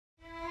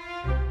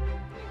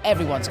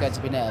Everyone's going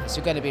to be nervous.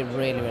 You're going to be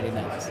really, really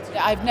nervous.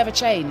 I've never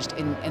changed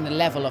in the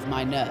level of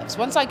my nerves.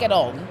 Once I get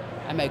on,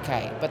 I'm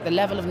okay. But the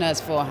level of nerves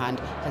beforehand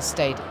has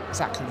stayed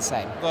exactly the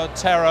same. The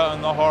terror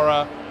and the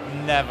horror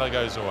never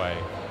goes away.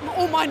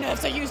 All my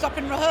nerves are used up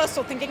in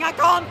rehearsal thinking I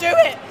can't do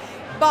it.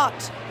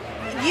 But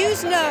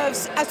use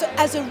nerves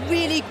as a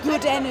really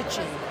good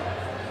energy.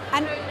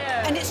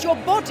 And it's your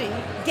body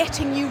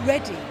getting you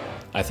ready.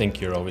 I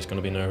think you're always going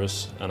to be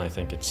nervous, and I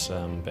think it's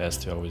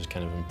best to always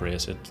kind of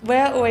embrace it.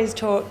 We're always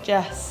taught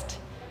just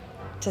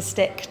to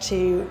stick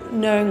to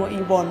knowing what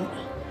you want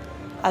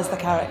as the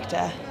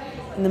character,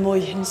 and the more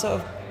you can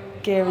sort of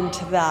gear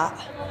into that,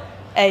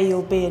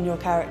 you'll be in your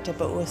character,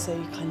 but also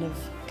you kind of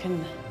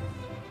can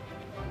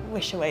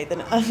wish away the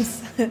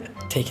nerves.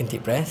 Taking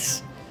deep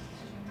breaths.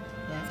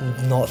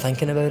 Not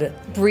thinking about it.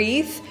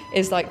 Breathe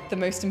is like the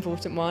most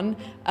important one.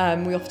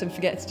 We often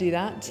forget to do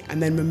that.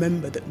 And then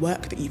remember the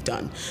work that you've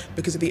done,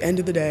 because at the end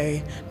of the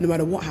day, no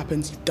matter what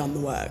happens, you've done the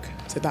work.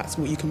 So that's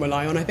what you can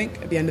rely on, I think,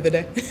 at the end of the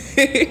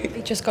day.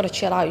 You just got to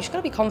chill out. You just got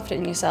to be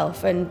confident in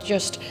yourself, and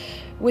just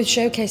with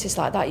showcases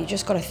like that, you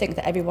just got to think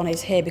that everyone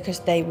is here because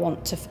they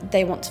want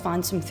to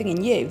find something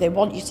in you. They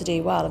want you to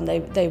do well, and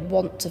they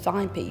want to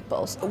find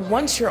people.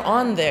 Once you're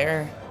on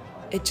there,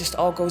 it just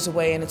all goes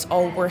away and it's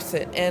all worth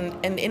it. And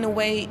in a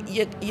way,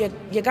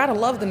 you gotta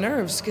love the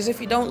nerves, because if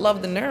you don't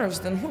love the nerves,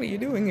 then what are you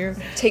doing here?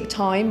 Take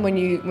time when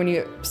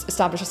you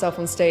establish yourself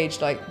on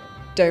stage. Like,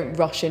 don't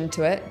rush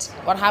into it.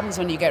 What happens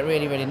when you get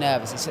really, really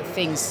nervous is that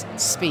things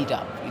speed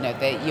up. You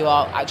know, you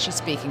are actually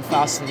speaking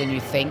faster than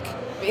you think.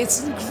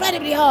 It's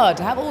incredibly hard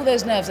to have all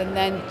those nerves and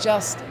then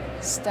just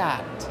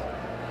stand.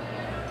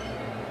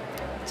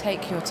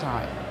 Take your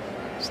time.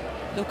 Just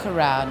look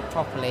around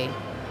properly.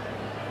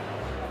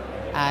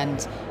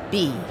 And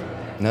be.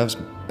 Nerves,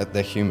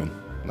 they're human.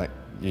 Like,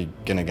 you're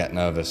gonna get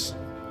nervous.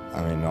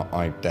 I mean,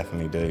 I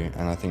definitely do.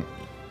 And I think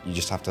you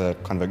just have to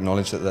kind of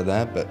acknowledge that they're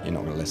there, but you're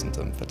not gonna listen to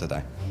them for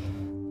today.